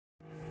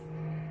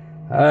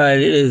All right,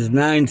 it is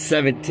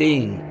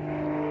 9:17.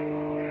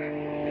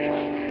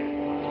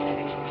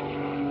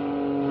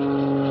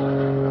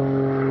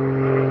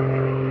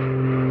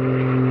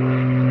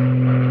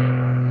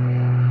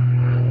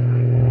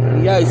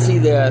 You guys see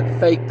the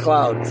fake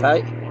clouds,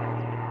 right?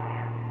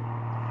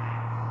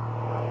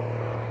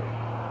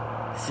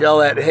 See all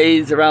that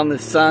haze around the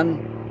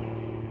sun?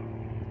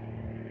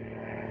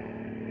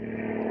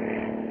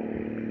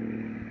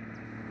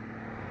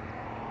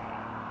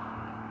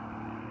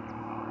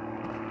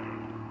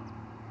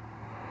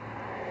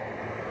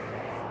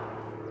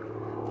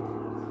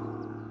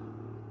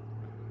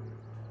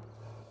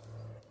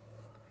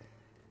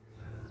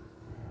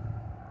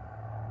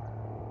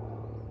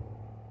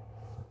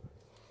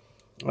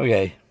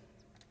 Okay,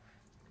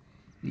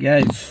 you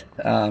guys,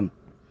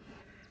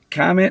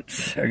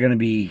 comments are going to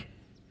be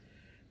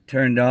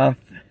turned off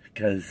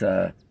because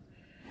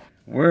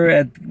we're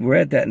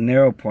at that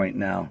narrow point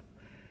now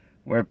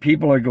where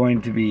people are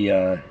going to be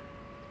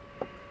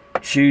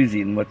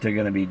choosing what they're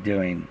going to be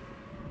doing.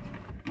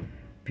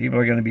 People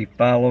are going to be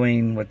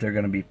following what they're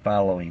going to be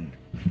following,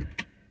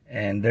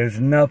 and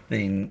there's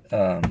nothing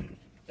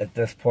at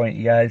this point,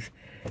 you guys.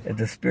 If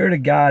the Spirit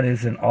of God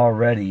isn't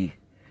already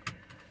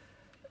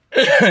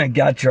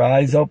got your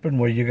eyes open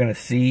where you're going to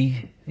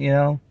see, you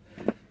know,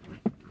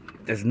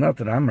 there's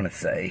nothing I'm going to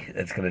say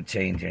that's going to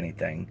change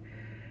anything.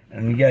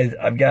 And you guys,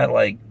 I've got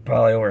like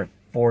probably over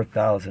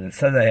 4,000. It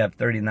says I have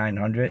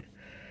 3,900.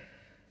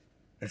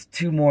 There's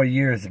 2 more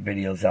years of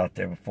videos out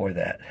there before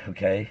that,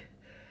 okay?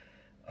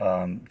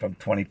 From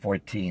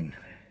 2014.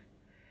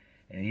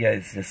 And you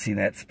guys just seen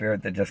that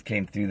spirit that just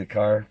came through the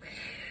car?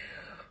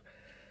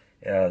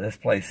 Yeah, this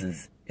place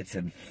it's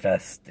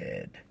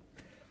infested.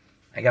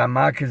 I got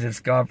mockers and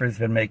scoffers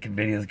been making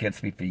videos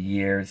against me for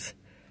years.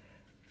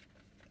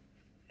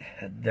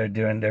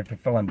 They're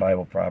fulfilling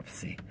Bible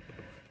prophecy.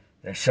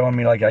 They're showing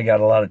me like I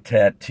got a lot of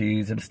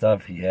tattoos and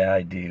stuff. Yeah,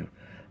 I do.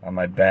 On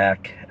my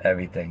back,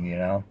 everything, you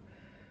know.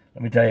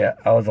 Let me tell you,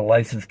 I was a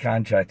licensed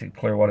contractor in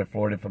Clearwater,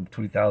 Florida from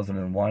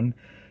 2001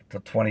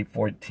 till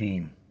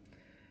 2014.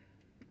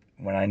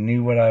 When I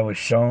knew what I was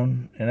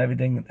shown and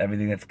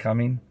everything that's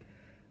coming,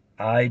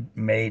 I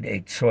made a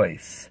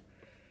choice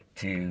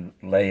to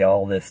lay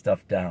all this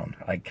stuff down.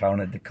 I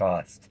counted the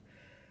cost.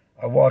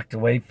 I walked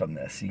away from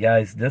this. You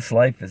guys, this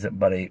life isn't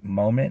but a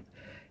moment,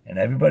 and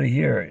everybody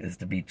here is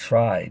to be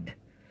tried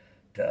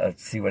to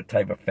see what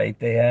type of faith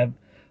they have.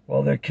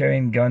 Well, they're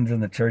carrying guns in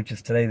the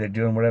churches today. They're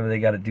doing whatever they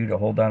got to do to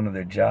hold on to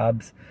their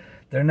jobs.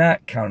 They're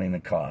not counting the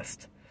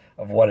cost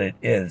of what it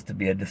is to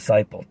be a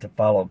disciple, to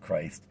follow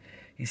Christ.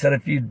 He said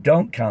if you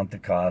don't count the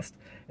cost,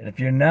 and if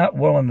you're not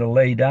willing to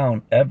lay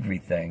down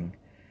everything,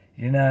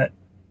 you're not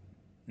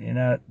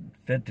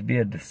fit to be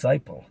a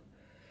disciple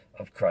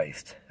of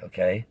Christ,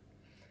 okay?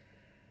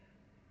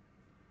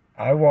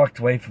 I walked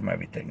away from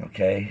everything,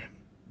 okay?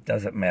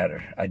 Doesn't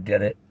matter. I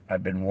did it.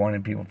 I've been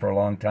warning people for a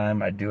long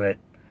time. I do it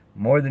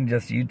more than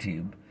just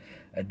YouTube.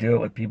 I do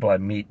it with people I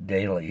meet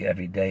daily,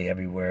 every day,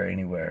 everywhere,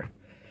 anywhere.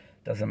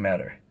 Doesn't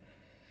matter.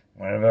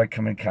 Whenever I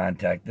come in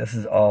contact, this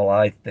is all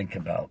I think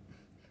about.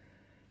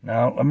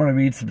 Now, I'm going to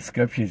read some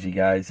scriptures, you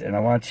guys, and I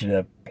want you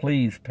to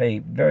please pay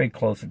very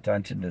close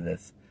attention to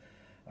this.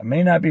 I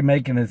may not be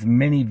making as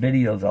many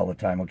videos all the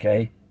time,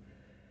 okay?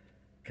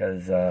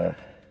 Because there's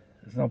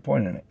no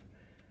point in it,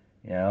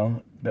 you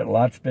know? But a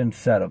lot's been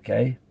said,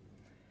 okay?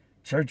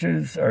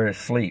 Churches are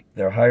asleep.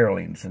 They're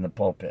hirelings in the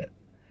pulpit.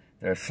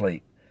 They're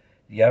asleep.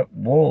 You got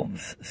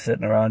wolves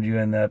sitting around you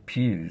in the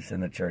pews in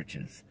the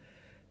churches.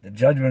 The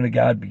judgment of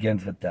God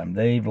begins with them.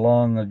 They've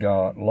long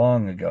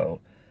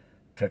ago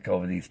took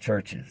over these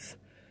churches.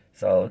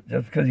 So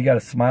just because you got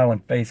a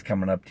smiling face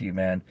coming up to you,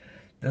 man,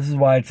 this is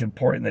why it's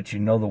important that you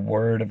know the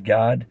Word of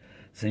God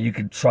so you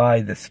can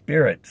try the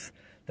spirits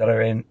that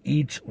are in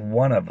each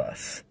one of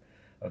us,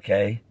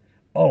 okay?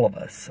 All of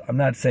us. I'm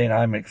not saying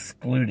I'm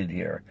excluded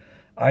here.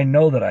 I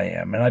know that I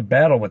am, and I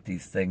battle with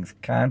these things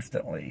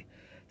constantly.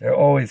 They're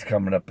always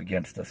coming up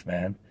against us,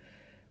 man.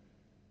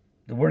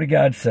 The Word of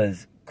God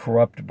says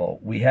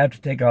corruptible. We have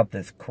to take off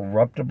this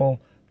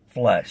corruptible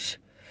flesh.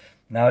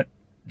 Now,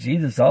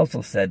 Jesus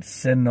also said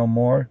sin no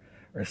more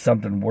or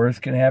something worse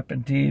can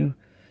happen to you.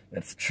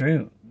 That's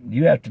true.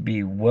 You have to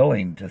be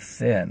willing to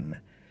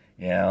sin.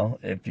 You know,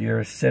 if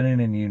you're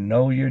sinning and you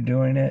know you're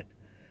doing it,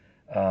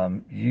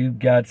 you've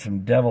got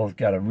some devil's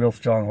got a real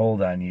strong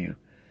hold on you.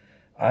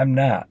 I'm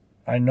not.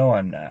 I know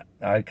I'm not.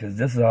 Because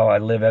this is how I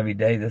live every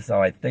day. This is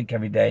how I think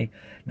every day.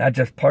 Not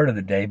just part of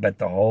the day, but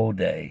the whole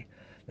day.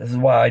 This is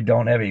why I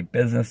don't have any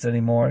business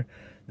anymore.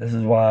 This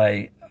is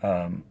why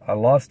I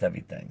lost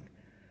everything.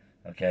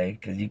 Okay?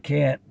 Because you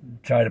can't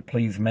try to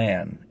please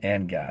man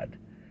and God.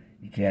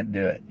 You can't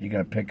do it. You're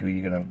going to pick who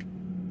you're going to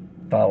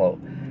follow,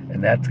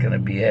 and that's going to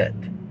be it.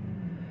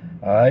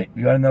 All right?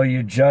 You want to know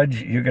your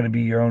judge? You're going to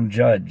be your own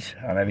judge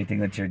on everything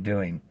that you're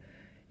doing.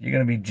 You're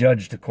going to be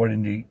judged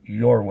according to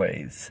your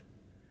ways.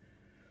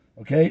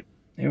 Okay?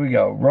 Here we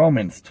go.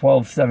 Romans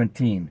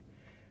 12:17.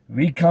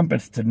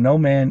 Recompense to no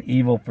man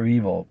evil for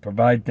evil.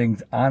 Provide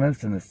things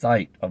honest in the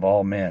sight of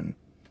all men.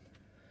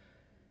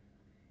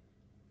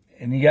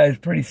 And you guys,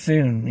 pretty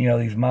soon, you know,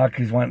 these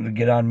mockers wanting to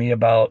get on me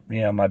about,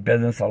 you know, my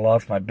business. I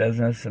lost my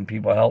business and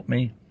people helped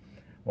me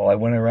while I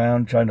went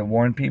around trying to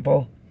warn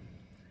people.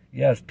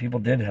 Yes, people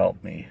did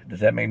help me.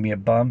 Does that make me a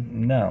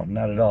bum? No,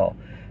 not at all.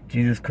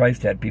 Jesus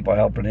Christ had people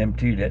helping him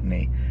too, didn't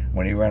he?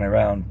 When he ran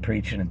around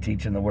preaching and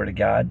teaching the Word of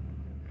God.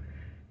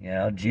 You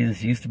know,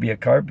 Jesus used to be a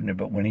carpenter,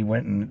 but when he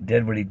went and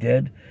did what he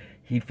did,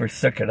 he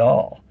forsook it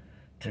all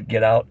to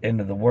get out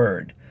into the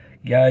Word.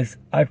 Guys,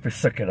 I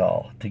forsook it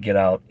all to get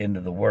out into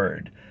the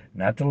Word.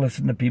 Not to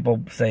listen to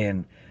people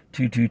saying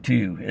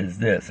 222 is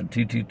this and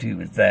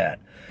 222 is that.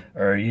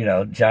 Or, you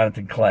know,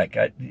 Jonathan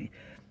Kleck.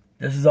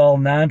 This is all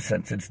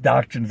nonsense. It's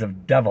doctrines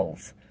of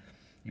devils.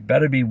 You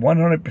better be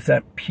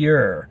 100%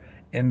 pure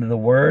into the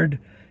Word,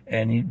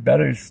 and you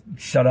better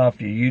shut off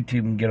your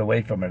YouTube and get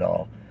away from it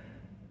all.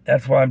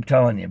 That's why I'm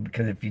telling you,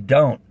 because if you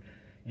don't,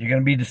 you're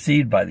going to be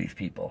deceived by these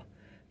people.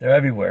 They're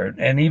everywhere,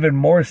 and even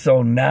more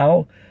so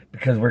now,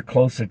 because we're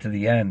closer to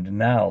the end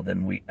now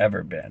than we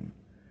ever been.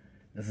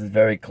 This is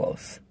very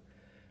close.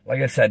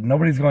 Like I said,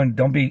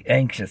 don't be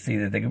anxious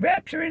either. They can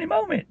rapture any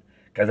moment,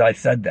 because I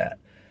said that.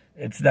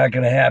 It's not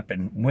going to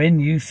happen. When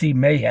you see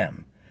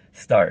mayhem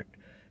start,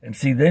 and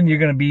see, then you're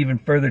going to be even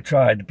further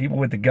tried. The people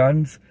with the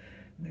guns,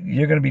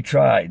 you're going to be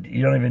tried.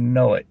 You don't even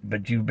know it,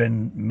 but you've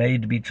been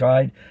made to be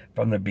tried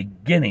from the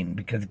beginning,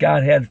 because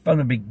God has, from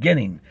the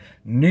beginning,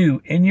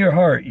 knew in your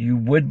heart you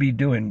would be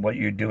doing what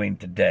you're doing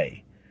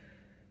today.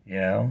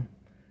 You know?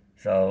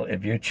 So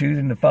if you're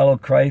choosing to follow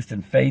Christ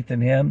and faith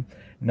in him,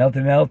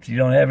 nothing else, you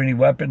don't have any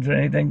weapons or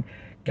anything,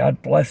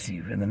 God bless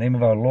you. In the name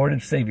of our Lord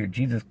and Savior,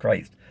 Jesus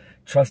Christ.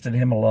 Trust in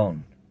him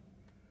alone.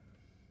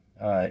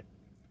 All right.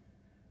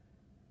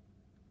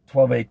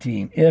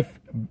 12:18. If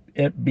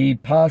it be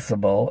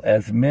possible,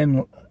 as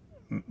men,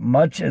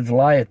 much as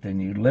lieth in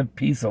you, live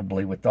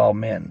peaceably with all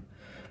men.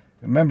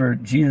 Remember,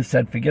 Jesus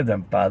said, forgive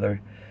them,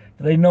 Father,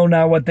 for they know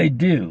not what they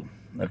do.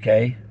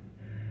 Okay?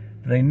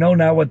 They know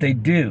not what they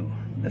do.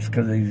 That's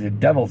because these are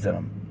devils in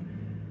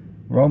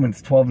them.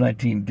 Romans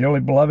 12:19. Dearly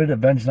beloved,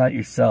 avenge not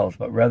yourselves,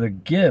 but rather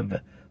give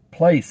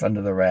place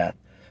unto the wrath.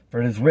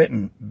 For it is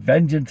written,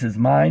 vengeance is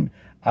mine,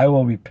 I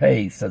will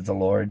repay, says the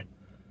Lord.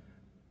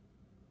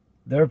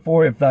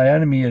 Therefore, if thy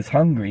enemy is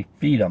hungry,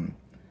 feed him.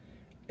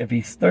 If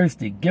he's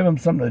thirsty, give him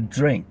something to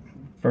drink.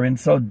 For in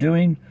so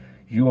doing,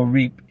 you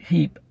will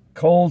heap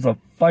coals of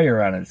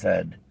fire on his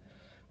head.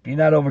 Be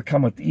not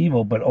overcome with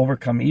evil, but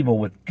overcome evil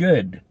with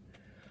good.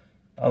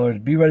 In other words,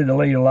 be ready to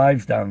lay your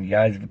lives down, you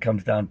guys, if it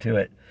comes down to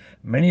it.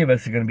 Many of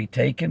us are going to be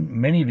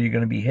taken. Many of you are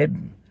going to be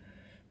hidden.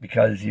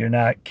 Because you're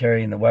not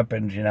carrying the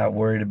weapons, you're not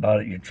worried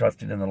about it, you're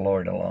trusting in the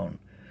Lord alone.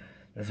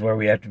 This is where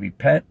we have to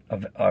repent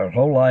of our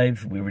whole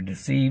lives. We were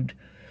deceived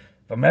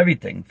from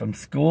everything, from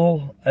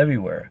school,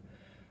 everywhere.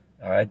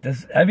 All right,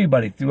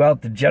 everybody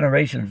throughout the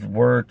generations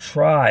were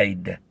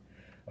tried.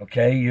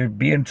 Okay, you're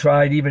being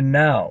tried even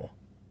now.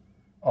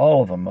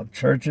 All of them.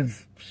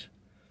 Churches,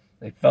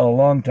 they fell a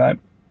long time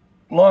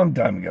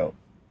ago.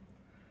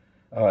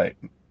 All right,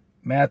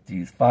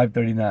 Matthew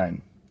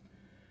 5:39.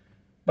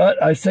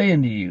 But I say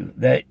unto you,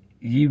 that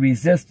ye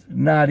resist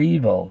not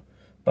evil,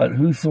 but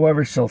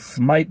whosoever shall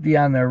smite thee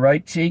on their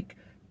right cheek,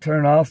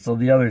 turn also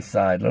the other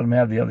side. Let him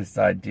have the other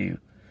side too.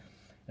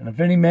 And if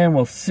any man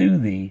will sue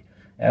thee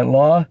at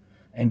law,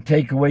 and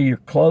take away your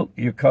coat,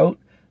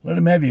 let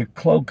him have your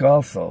cloak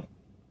also.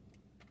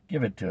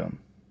 Give it to him.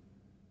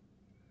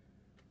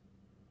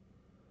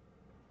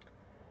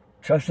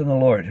 Trust in the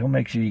Lord. He'll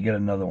make sure you get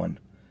another one.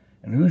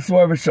 And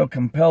whosoever shall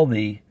compel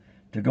thee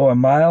to go a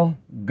mile,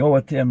 go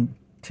with him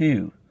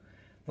 2.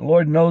 The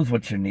Lord knows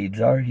what your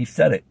needs are. He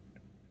said it.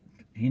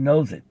 He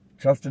knows it.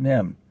 Trust in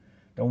him.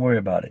 Don't worry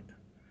about it.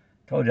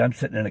 I told you, I'm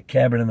sitting in a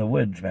cabin in the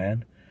woods,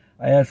 man.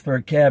 I asked for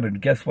a cabin.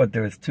 Guess what?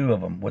 There was 2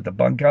 of them. With the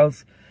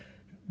bunkhouse,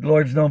 the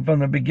Lord's known from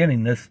the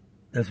beginning this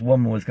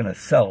woman was going to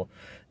sell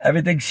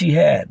everything she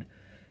had.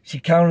 She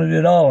counted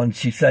it all, and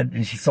she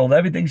sold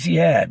everything she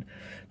had.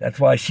 That's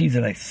why she's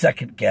in a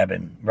second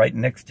cabin right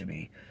next to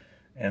me.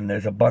 And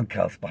there's a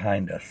bunkhouse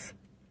behind us.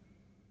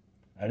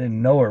 I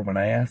didn't know her when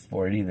I asked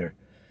for it either.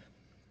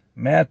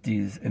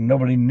 Matthews, and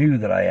nobody knew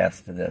that I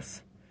asked for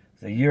this.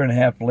 It's 1.5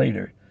 years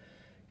later.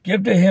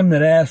 Give to him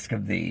that ask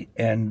of thee,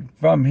 and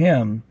from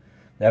him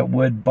that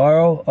would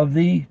borrow of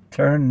thee,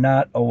 turn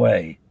not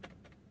away.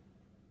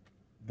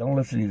 Don't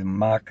listen to these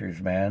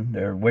mockers, man.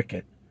 They're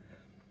wicked.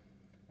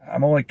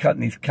 I'm only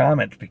cutting these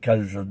comments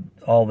because of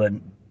all the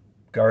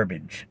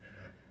garbage.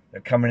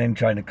 They're coming in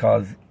trying to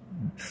cause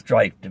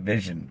strife,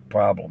 division,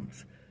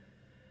 problems.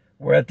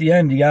 We're at the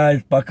end, you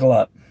guys. Buckle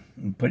up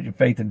and put your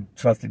faith and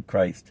trust in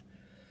Christ.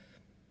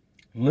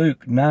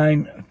 Luke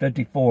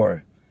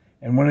 9:54.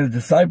 And when his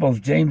disciples,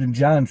 James and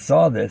John,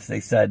 saw this, they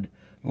said,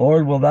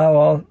 Lord, wilt thou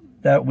all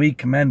that we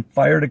command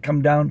fire to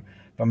come down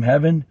from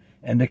heaven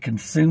and to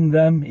consume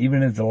them,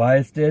 even as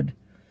Elias did?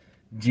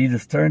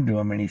 Jesus turned to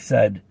him and he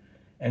said,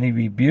 and he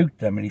rebuked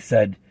them and he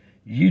said,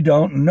 you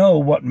don't know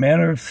what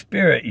manner of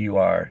spirit you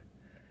are.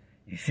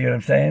 You see what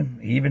I'm saying?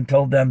 He even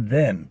told them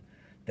then.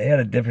 They had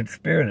a different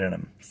spirit in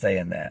them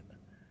saying that.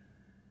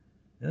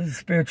 This is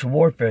spiritual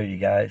warfare, you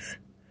guys.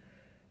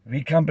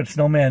 He compassed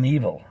no man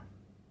evil.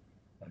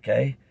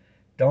 Okay?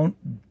 Don't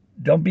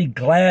be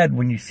glad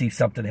when you see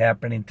something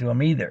happening to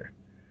them either.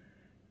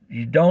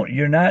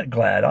 You're not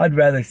glad. I'd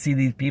rather see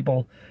these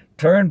people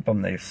turn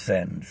from their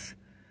sins.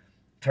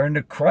 Turn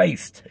to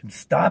Christ and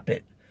stop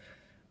it.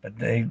 But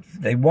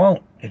they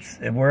won't.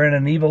 We're in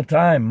an evil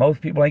time.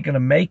 Most people ain't going to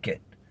make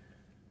it.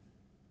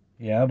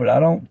 Yeah, but I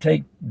don't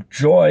take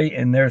joy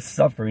in their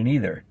suffering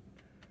either.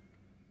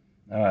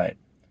 All right.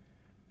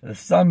 The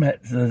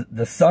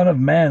Son of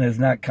Man has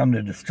not come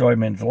to destroy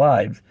men's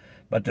lives,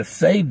 but to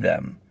save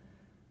them.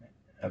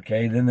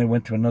 Okay, then they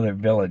went to another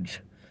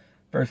village.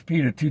 1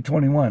 Peter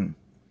 2:21.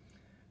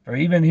 For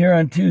even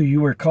hereunto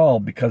you were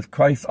called, because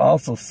Christ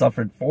also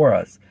suffered for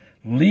us,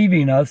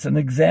 leaving us an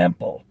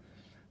example,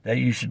 that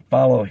you should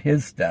follow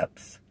his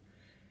steps.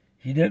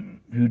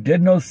 Who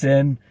did no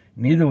sin,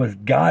 neither was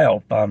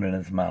guile found in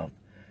his mouth.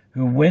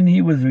 Who when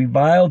he was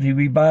reviled, he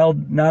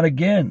reviled not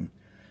again.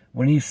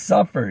 When he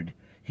suffered,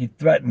 he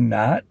threatened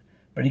not,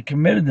 but he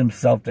committed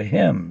himself to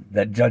him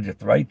that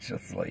judgeth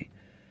righteously.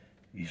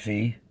 You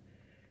see,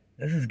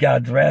 this is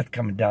God's wrath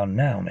coming down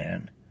now,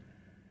 man.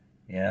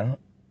 You know,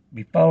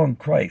 be following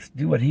Christ.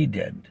 Do what he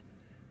did.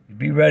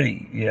 Be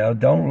ready. You know,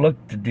 don't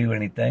look to do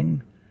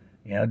anything.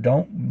 You know,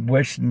 don't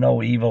wish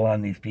no evil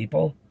on these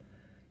people.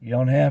 You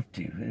don't have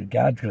to.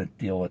 God's going to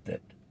deal with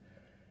it.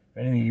 If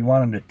anything, you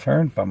want them to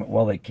turn from it,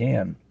 well, they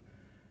can.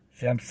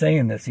 See, I'm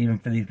saying this even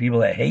for these people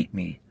that hate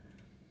me.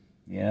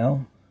 You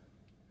know?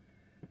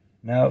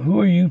 Now, who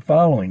are you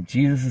following?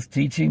 Jesus'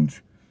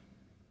 teachings?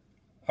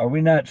 Are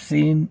we not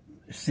see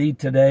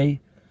today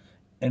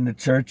in the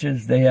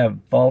churches, they have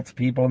false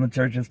people in the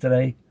churches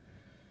today?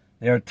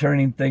 They are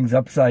turning things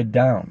upside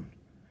down.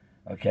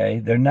 Okay?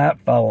 They're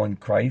not following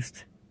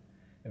Christ.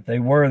 If they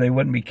were, they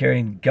wouldn't be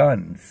carrying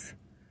guns.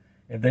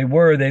 If they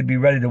were, they'd be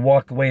ready to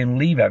walk away and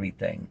leave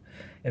everything.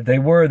 If they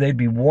were, they'd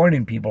be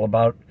warning people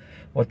about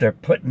what they're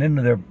putting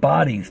into their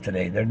bodies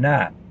today. They're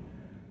not.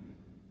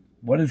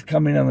 What is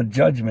coming on the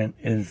judgment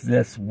is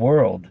this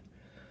world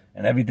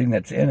and everything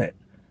that's in it.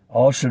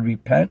 All should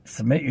repent,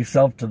 submit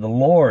yourself to the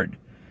Lord,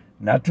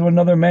 not to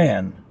another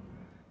man.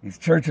 These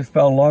churches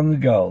fell long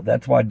ago.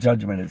 That's why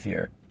judgment is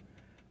here.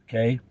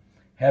 Okay?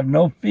 Have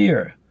no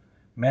fear.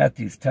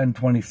 Matthew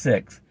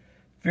 10:26.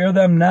 Fear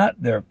them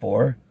not,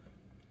 therefore,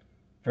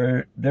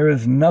 for there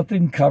is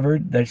nothing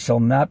covered that shall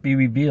not be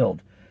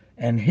revealed,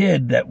 and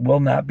hid that will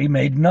not be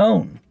made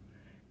known.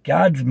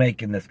 God's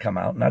making this come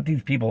out, not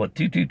these people at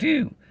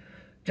 222.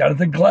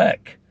 Jonathan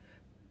Gleck.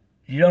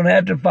 You don't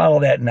have to follow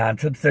that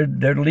nonsense.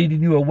 They're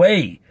leading you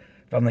away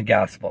from the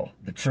gospel,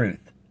 the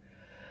truth.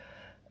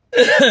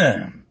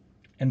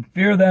 And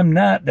fear them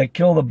not that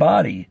kill the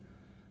body,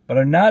 but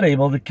are not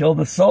able to kill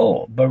the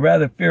soul, but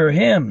rather fear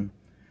him,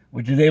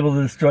 which is able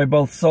to destroy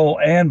both soul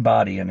and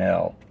body in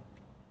hell.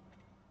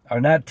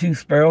 Are not 2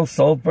 sparrows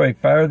sold for a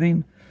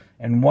farthing,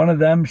 and one of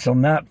them shall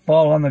not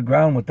fall on the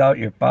ground without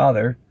your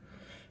Father,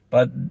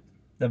 but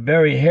the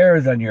very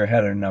hairs on your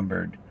head are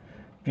numbered.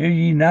 Fear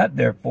ye not,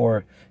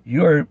 therefore,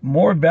 you are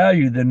more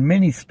valued than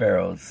many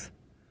sparrows.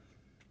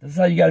 This is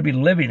how you got to be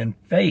living in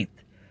faith.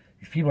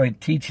 These people ain't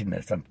teaching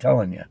this, I'm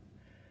telling you.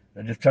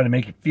 They're just trying to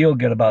make you feel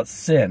good about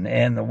sin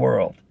and the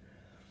world.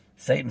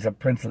 Satan's a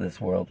prince of this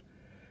world.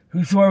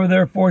 Whosoever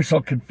therefore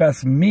shall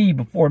confess me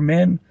before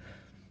men,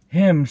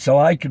 him shall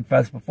I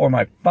confess before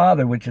my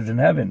Father which is in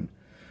heaven.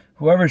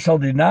 Whoever shall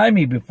deny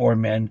me before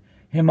men,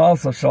 him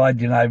also shall I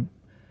deny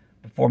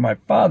before my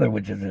Father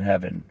which is in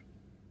heaven.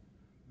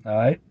 All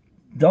right?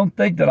 Don't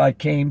think that I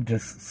came to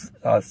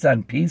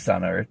send peace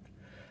on earth.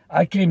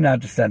 I came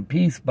not to send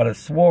peace, but a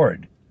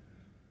sword.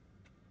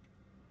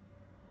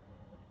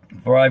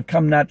 For I have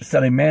come not to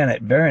set a man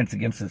at variance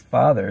against his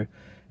father,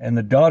 and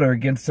the daughter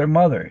against her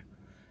mother,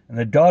 and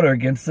the daughter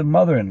against the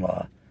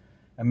mother-in-law.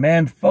 A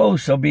man's foe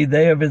shall be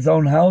they of his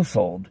own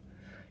household.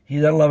 He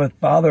that loveth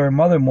father or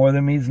mother more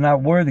than me is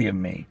not worthy of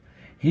me.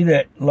 He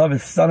that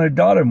loveth son or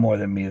daughter more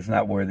than me is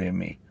not worthy of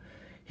me.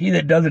 He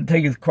that doesn't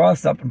take his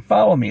cross up and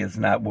follow me is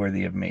not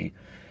worthy of me.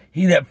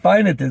 He that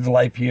findeth his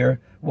life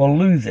here will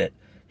lose it.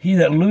 He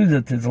that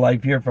loseth his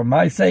life here for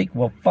my sake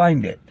will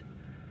find it.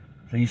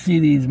 So you see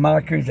these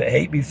mockers that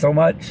hate me so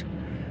much,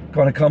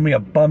 going to call me a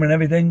bum and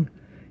everything?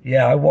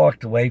 Yeah, I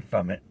walked away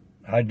from it.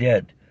 I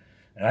did.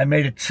 And I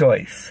made a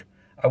choice.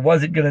 I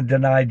wasn't going to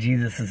deny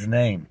Jesus'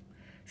 name.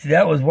 See,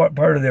 that was what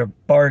part of their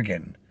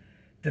bargain.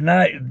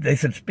 They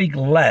said, speak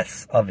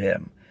less of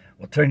him.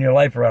 We'll turn your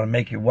life around and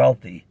make you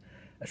wealthy.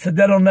 I said,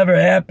 that'll never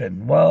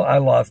happen. Well, I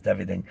lost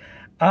everything.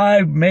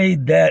 I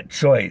made that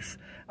choice.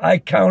 I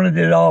counted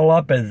it all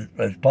up, as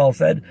Paul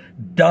said,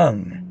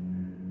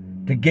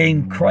 dung, to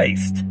gain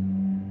Christ.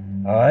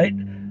 All right?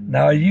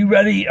 Now, are you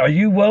ready? Are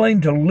you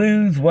willing to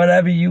lose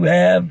whatever you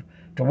have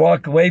to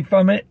walk away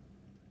from it?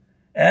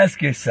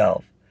 Ask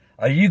yourself,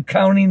 are you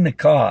counting the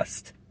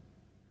cost?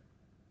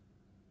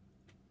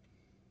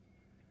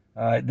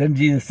 All right, then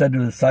Jesus said to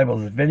the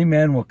disciples, if any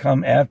man will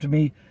come after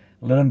me,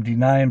 let him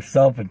deny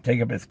himself and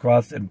take up his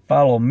cross and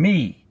follow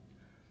me.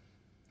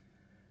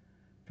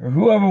 For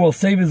whoever will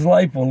save his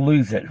life will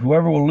lose it.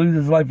 Whoever will lose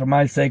his life for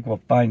my sake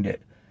will find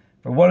it.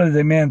 For what is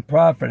a man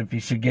profit if he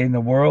should gain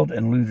the world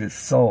and lose his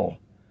soul?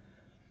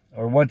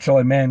 Or what shall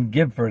a man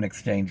give for an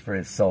exchange for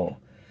his soul?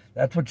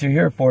 That's what you're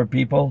here for,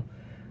 people.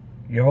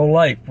 Your whole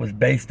life was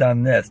based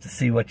on this, to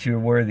see what you're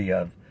worthy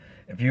of.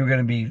 If you were going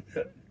to be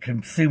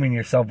consuming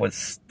yourself with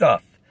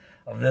stuff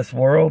of this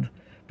world,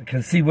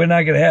 because, see, we're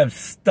not going to have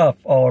stuff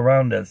all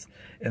around us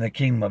in the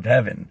kingdom of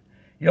heaven.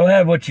 You'll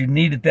have what you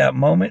need at that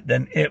moment,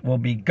 then it will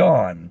be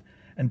gone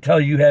until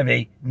you have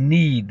a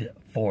need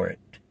for it.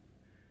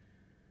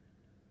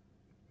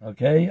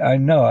 Okay? I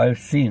know, I've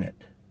seen it.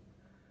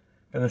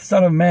 For the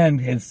Son of Man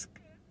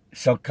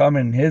shall come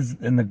in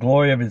the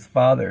glory of his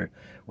Father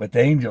with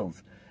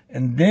angels,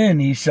 and then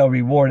he shall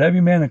reward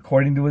every man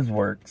according to his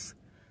works.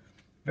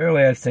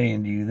 Verily I say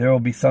unto you, there will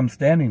be some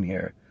standing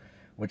here,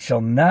 which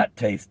shall not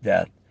taste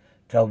death,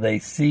 till they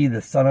see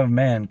the Son of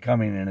Man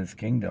coming in his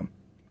kingdom.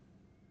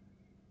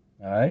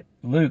 All right?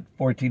 Luke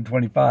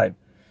 14:25.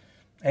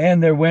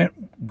 And there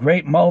went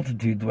great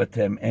multitudes with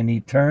him, and he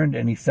turned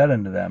and he said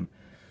unto them,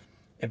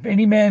 If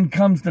any man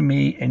comes to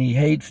me, and he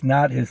hates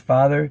not his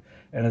father,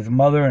 and his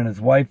mother, and his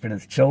wife, and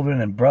his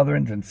children, and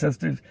brethren, and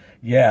sisters,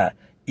 yea,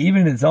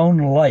 even his own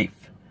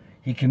life,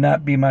 he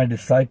cannot be my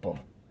disciple.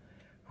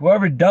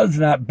 Whoever does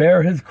not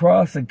bear his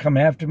cross and come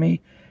after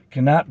me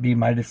cannot be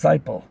my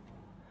disciple.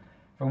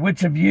 For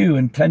which of you,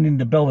 intending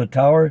to build a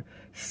tower,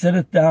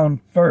 sitteth down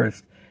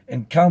first,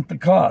 and count the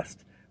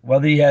cost,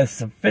 whether he has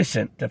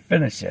sufficient to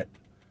finish it?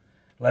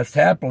 Lest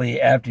happily,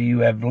 after you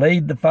have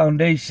laid the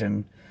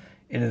foundation,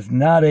 it is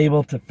not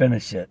able to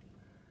finish it.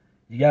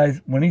 You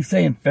guys, when he's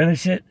saying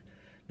finish it,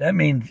 that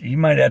means you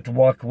might have to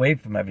walk away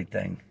from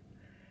everything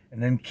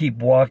and then keep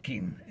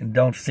walking and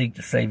don't seek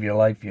to save your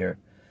life here.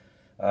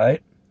 All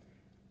right?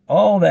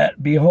 All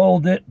that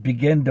behold it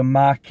begin to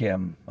mock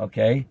him,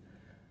 okay?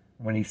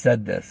 When he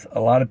said this, a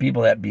lot of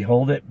people that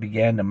behold it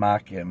began to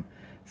mock him,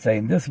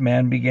 saying, This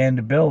man began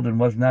to build and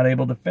was not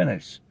able to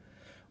finish.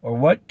 Or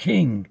what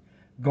king,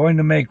 going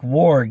to make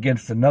war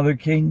against another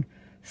king,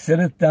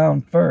 sitteth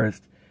down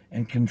first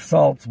and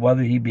consults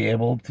whether he be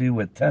able to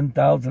with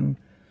 10,000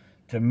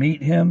 to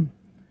meet him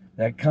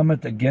that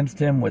cometh against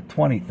him with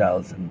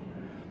 20,000?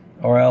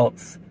 Or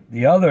else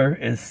the other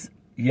is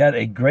yet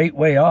a great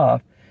way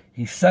off,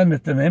 he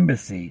sendeth an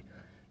embassy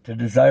to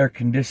desire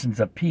conditions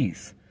of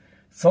peace.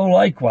 So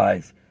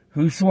likewise,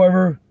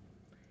 whosoever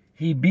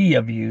he be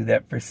of you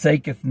that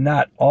forsaketh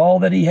not all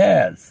that he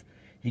has,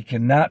 he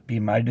cannot be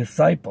my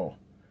disciple.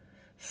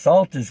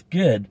 Salt is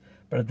good,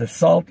 but if the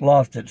salt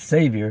lost its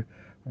savour,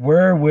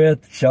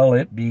 wherewith shall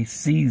it be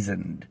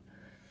seasoned?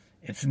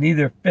 It's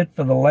neither fit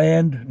for the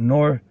land,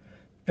 nor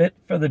fit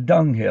for the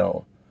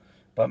dunghill.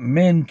 But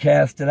men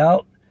cast it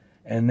out,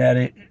 and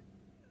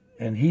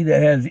he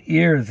that has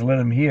ears, let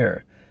him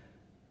hear.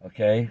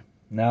 Okay,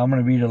 now I'm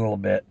going to read a little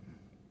bit.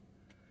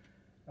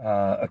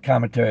 A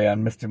commentary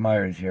on Mr.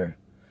 Myers here.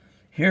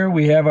 Here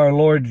we have our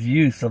Lord's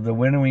use of the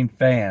winnowing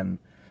fan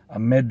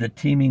amid the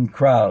teeming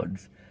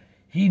crowds.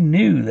 He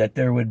knew that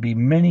there would be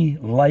many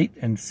light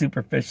and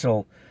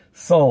superficial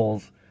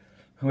souls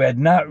who had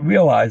not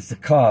realized the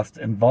cost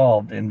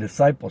involved in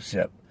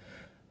discipleship.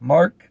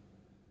 Mark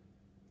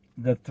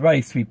the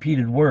thrice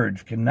repeated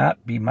words,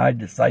 cannot be my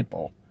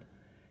disciple.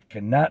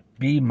 Cannot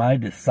be my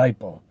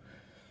disciple.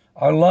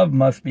 Our love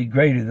must be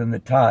greater than the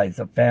ties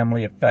of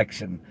family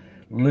affection.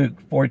 Luke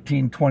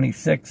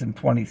 14:26 and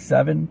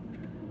 27.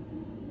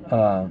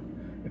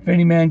 If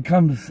any man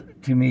comes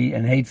to me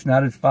and hates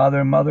not his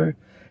father and mother,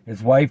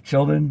 his wife,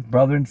 children,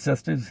 brother and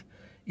sisters,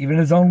 even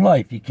his own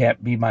life, he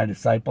can't be my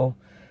disciple.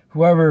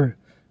 Whoever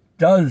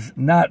does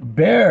not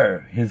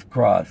bear his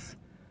cross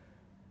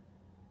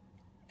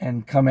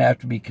and come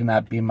after me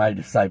cannot be my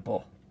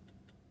disciple.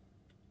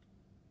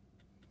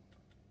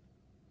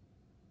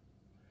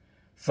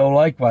 So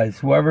likewise,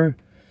 whoever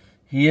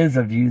he is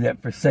of you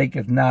that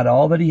forsaketh not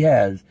all that he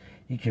has,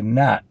 he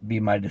cannot be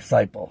my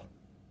disciple.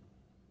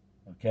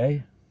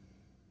 Okay?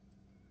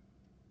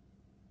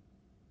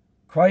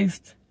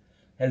 Christ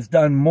has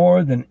done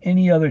more than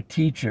any other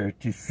teacher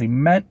to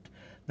cement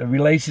the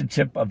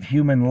relationship of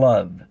human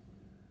love.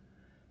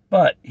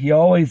 But he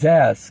always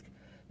asks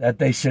that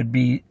they should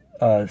be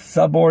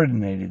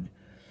subordinated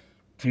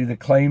to the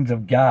claims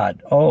of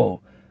God.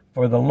 Oh,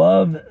 for the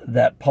love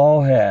that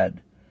Paul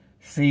had.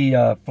 See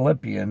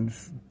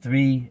Philippians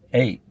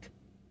 3:8.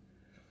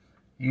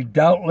 You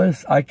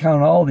doubtless, I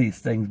count all these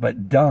things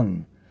but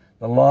dung,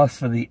 the loss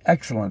for the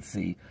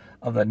excellency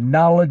of the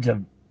knowledge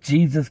of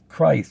Jesus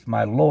Christ,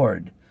 my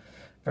Lord,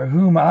 for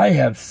whom I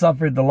have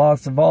suffered the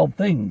loss of all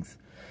things,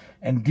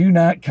 and do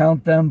not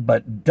count them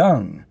but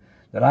dung,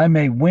 that I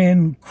may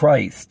win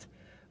Christ.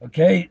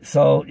 Okay,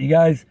 so you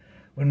guys,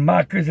 when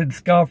mockers and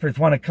scoffers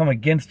want to come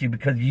against you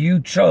because you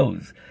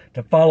chose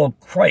to follow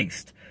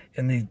Christ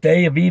in the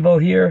day of evil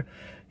here,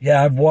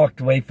 yeah, I've walked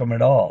away from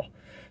it all.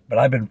 But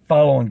I've been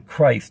following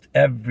Christ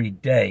every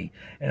day,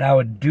 and I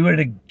would do it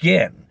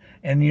again.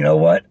 And you know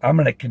what? I'm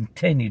going to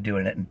continue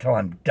doing it until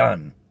I'm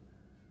done.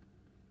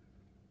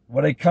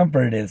 What a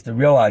comfort it is to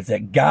realize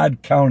that God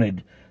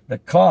counted the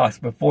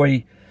cost before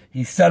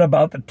he set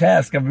about the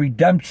task of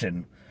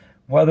redemption,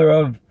 whether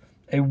of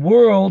a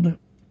world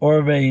or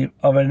of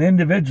an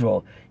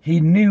individual. He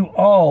knew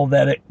all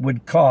that it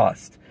would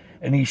cost,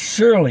 and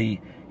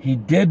he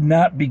did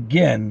not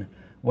begin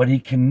what he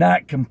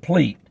cannot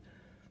complete.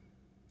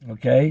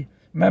 Okay?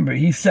 Remember,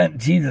 he sent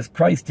Jesus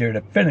Christ here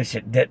to finish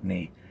it, didn't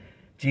he?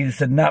 Jesus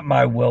said, not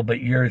my will, but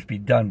yours be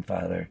done,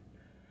 Father.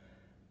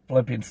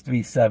 Philippians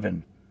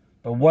 3:7.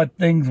 But what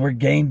things were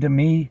gained to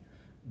me,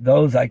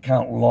 those I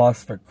count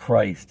loss for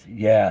Christ.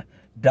 Yeah,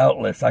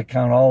 doubtless I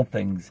count all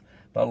things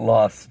but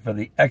loss for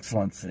the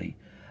excellency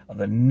of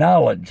the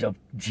knowledge of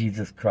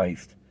Jesus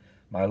Christ,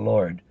 my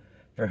Lord,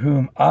 for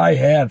whom I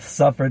have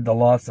suffered the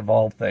loss of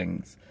all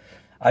things.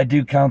 I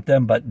do count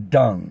them but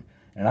dung,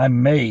 and I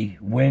may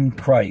win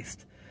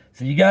Christ.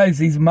 So you guys,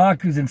 these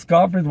mockers and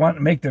scoffers want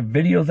to make their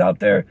videos out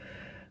there,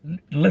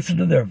 listen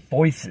to their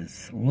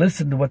voices.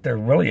 Listen to what they're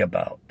really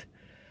about.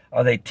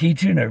 Are they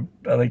teaching or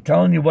are they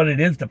telling you what it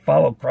is to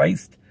follow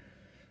Christ?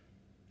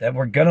 That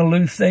we're going to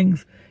lose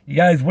things? You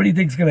guys, what do you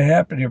think is going to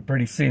happen here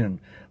pretty soon?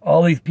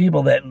 All these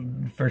people that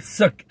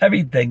forsook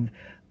everything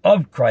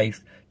of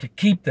Christ to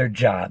keep their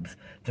jobs,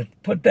 to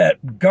put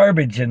that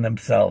garbage in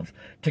themselves,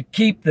 to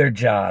keep their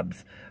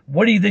jobs.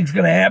 What do you think is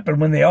going to happen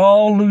when they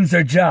all lose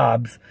their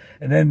jobs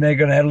and then they're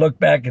going to look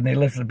back and they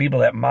listen to people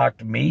that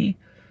mocked me?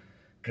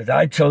 Because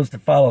I chose to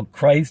follow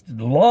Christ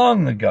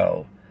long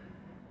ago.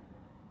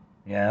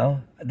 You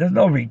know, there's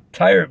no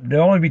the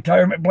only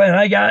retirement plan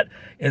I got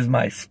is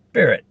my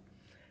spirit.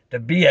 To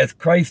be as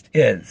Christ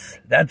is.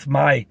 That's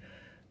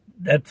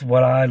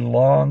what I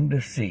long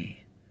to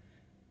see.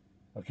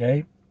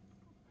 Okay?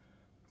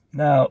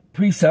 Now,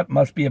 precept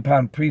must be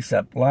upon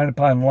precept, line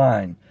upon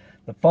line.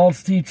 The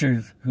false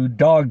teachers who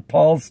dogged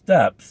Paul's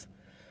steps,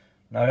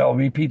 now I'll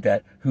repeat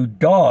that, who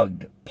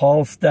dogged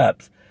Paul's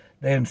steps,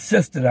 they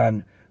insisted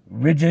on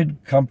rigid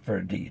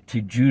conformity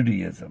to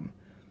Judaism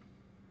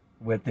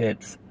with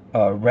its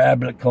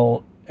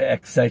rabbinical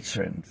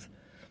exceptions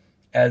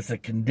as the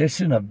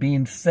condition of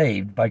being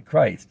saved by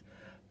Christ.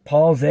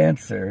 Paul's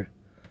answer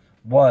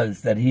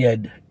was that he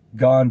had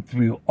gone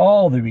through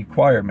all the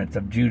requirements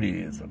of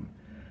Judaism.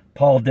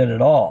 Paul did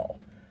it all.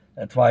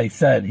 That's why he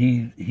said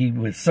he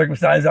was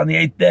circumcised on the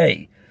 8th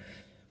day.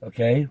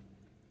 Okay?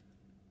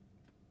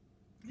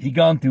 He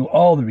gone through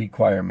all the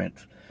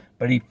requirements,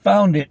 but he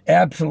found it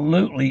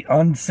absolutely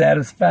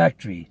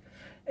unsatisfactory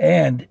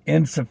and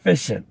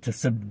insufficient to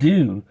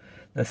subdue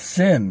the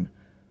sin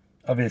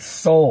of his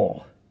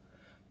soul.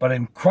 But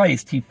in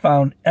Christ, he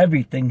found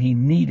everything he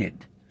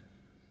needed.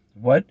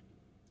 What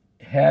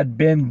had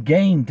been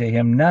gained to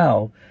him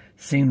now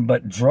seemed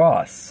but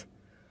dross.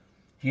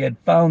 He had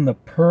found the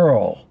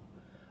pearl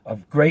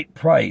of great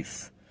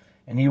price,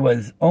 and he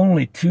was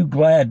only too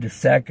glad to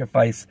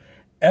sacrifice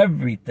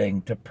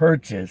everything to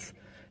purchase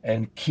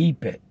and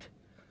keep it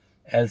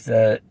as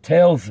a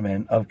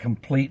talisman of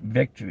complete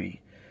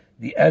victory.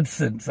 The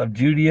essence of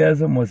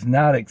Judaism was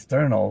not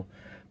external,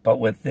 but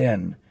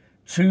within.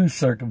 True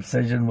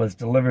circumcision was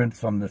deliverance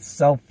from the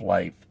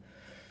self-life,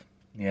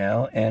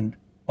 and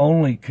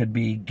only could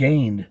be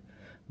gained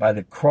by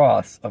the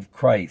cross of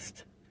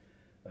Christ.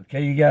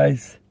 Okay, you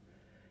guys?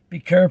 Be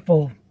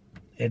careful.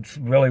 It's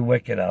really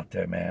wicked out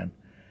there, man.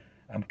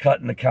 I'm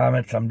cutting the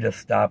comments. I'm just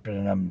stopping,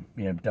 and I'm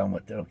done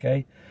with it,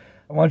 okay?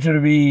 I want you to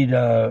read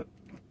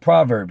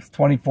Proverbs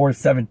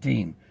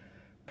 24:17,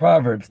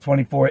 Proverbs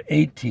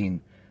 24:18,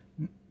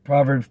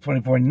 Proverbs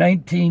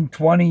 24:19,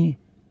 20,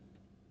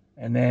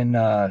 and then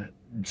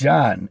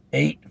John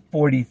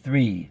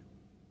 8:43.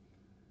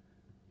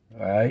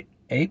 All right,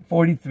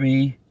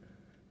 8:43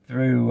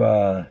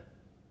 through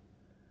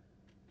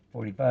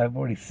 45,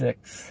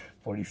 46,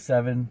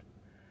 47,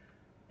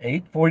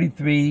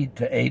 8:43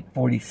 to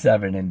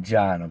 8:47 in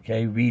John.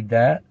 Okay, read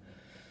that.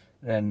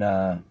 Then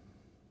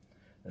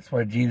that's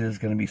where Jesus is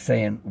going to be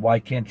saying, "Why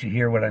can't you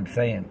hear what I'm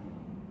saying?"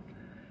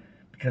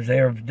 Because they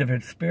are of a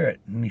different spirit,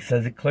 and he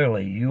says it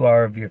clearly. You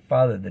are of your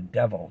father, the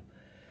devil.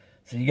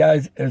 So you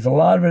guys, there's a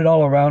lot of it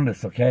all around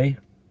us, okay?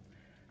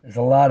 There's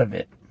a lot of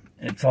it.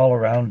 It's all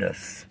around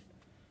us,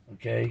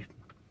 okay?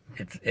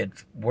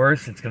 It's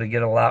worse. It's going to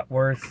get a lot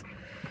worse.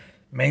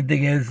 Main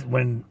thing is,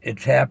 when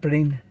it's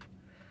happening,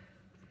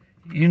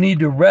 you need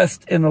to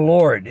rest in the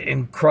Lord,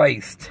 in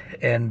Christ.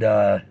 And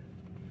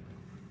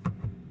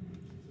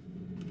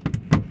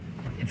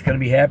it's going to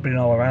be happening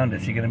all around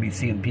us. You're going to be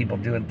seeing people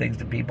doing things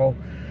to people.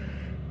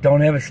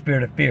 Don't have a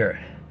spirit of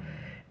fear.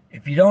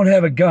 If you don't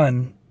have a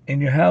gun in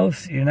your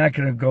house, you're not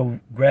going to go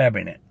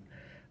grabbing it.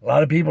 A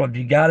lot of people, if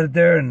you got it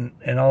there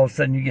and all of a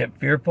sudden you get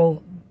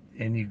fearful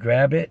and you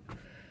grab it,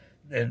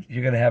 then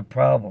you're going to have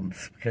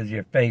problems because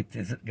your faith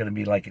isn't going to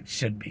be like it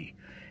should be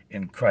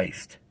in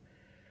Christ.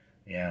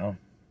 These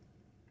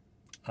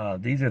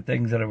are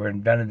things that were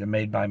invented and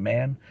made by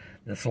man.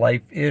 This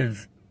life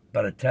is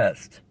but a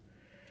test.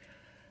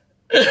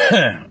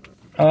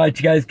 All right,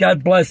 you guys,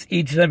 God bless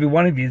each and every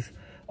one of you.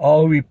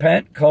 All who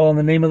repent, call on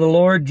the name of the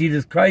Lord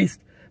Jesus Christ,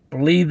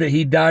 believe that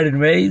he died and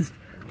raised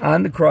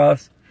on the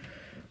cross,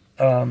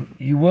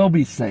 you will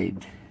be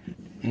saved.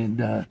 And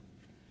the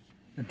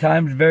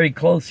time's very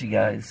close, you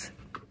guys.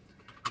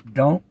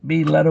 Don't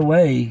be led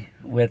away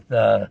with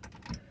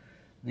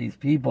These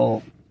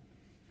people,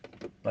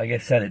 like I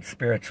said, it's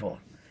spiritual.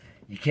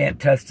 You can't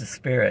test the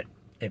spirit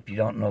if you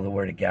don't know the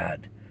Word of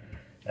God.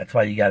 That's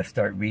why you got to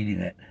start reading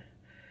it.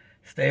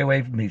 Stay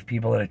away from these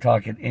people that are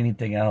talking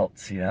anything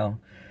else, you know.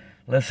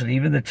 Listen,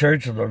 even the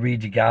church will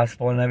read you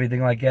gospel and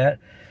everything like that,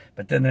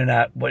 but then they're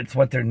not, it's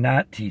what they're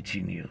not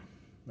teaching you,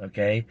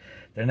 okay?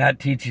 They're not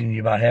teaching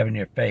you about having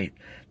your faith.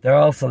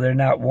 They're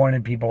not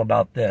warning people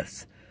about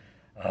this.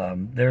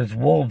 There's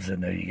wolves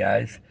in there, you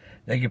guys.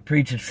 They can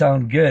preach and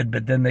sound good,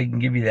 but then they can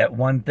give you that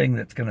one thing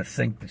that's going to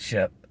sink the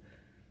ship,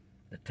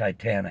 the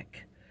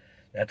Titanic.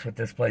 That's what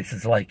this place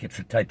is like. It's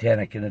a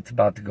Titanic, and it's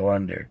about to go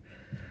under,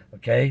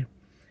 okay?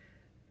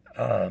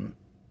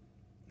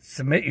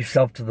 Submit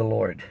yourself to the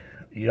Lord.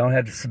 You don't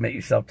have to submit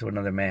yourself to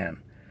another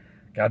man.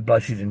 God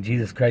bless you in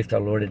Jesus Christ, our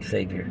Lord and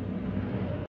Savior.